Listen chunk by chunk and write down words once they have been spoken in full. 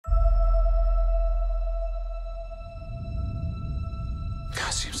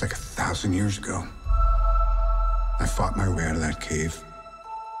Feels like 1,000 years ago. I fought my way out of that cave,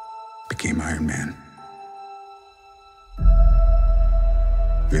 became Iron Man.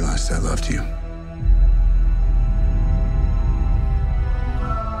 Realized I loved you.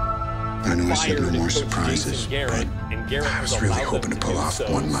 I knew I said no more surprises, but I was really hoping to pull off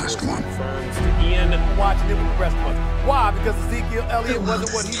one last one. Ian watching it with the rest of us. Why? Because Ezekiel Elliott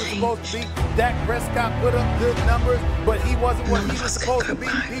wasn't what he was supposed to be. Dak Prescott put up good numbers, but he wasn't what he was supposed to be.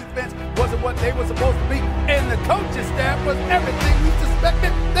 The defense wasn't what they were supposed to be. And the coaching staff was everything we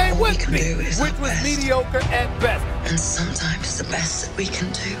suspected they would be, which was mediocre at best. And sometimes the best that we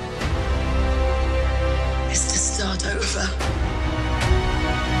can do is to start over.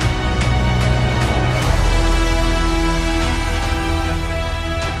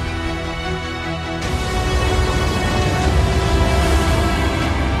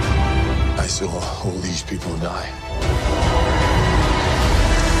 I saw all these people die.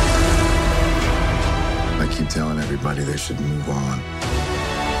 I keep telling everybody they should move on.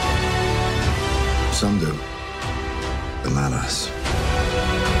 Some do, but not us.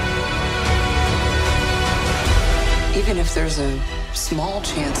 Even if there's a small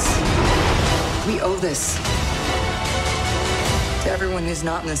chance, we owe this to everyone who's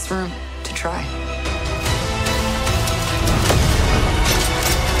not in this room to try.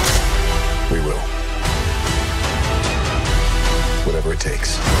 We will. Whatever it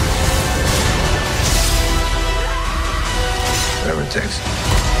takes. Whatever it takes.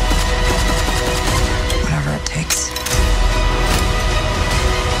 Whatever it takes.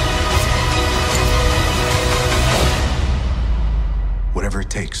 Whatever it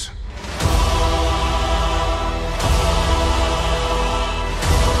takes.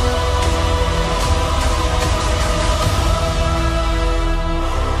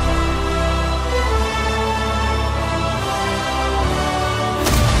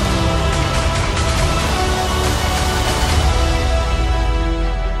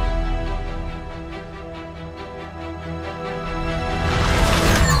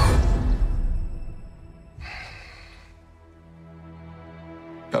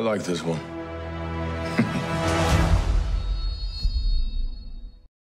 I like this one.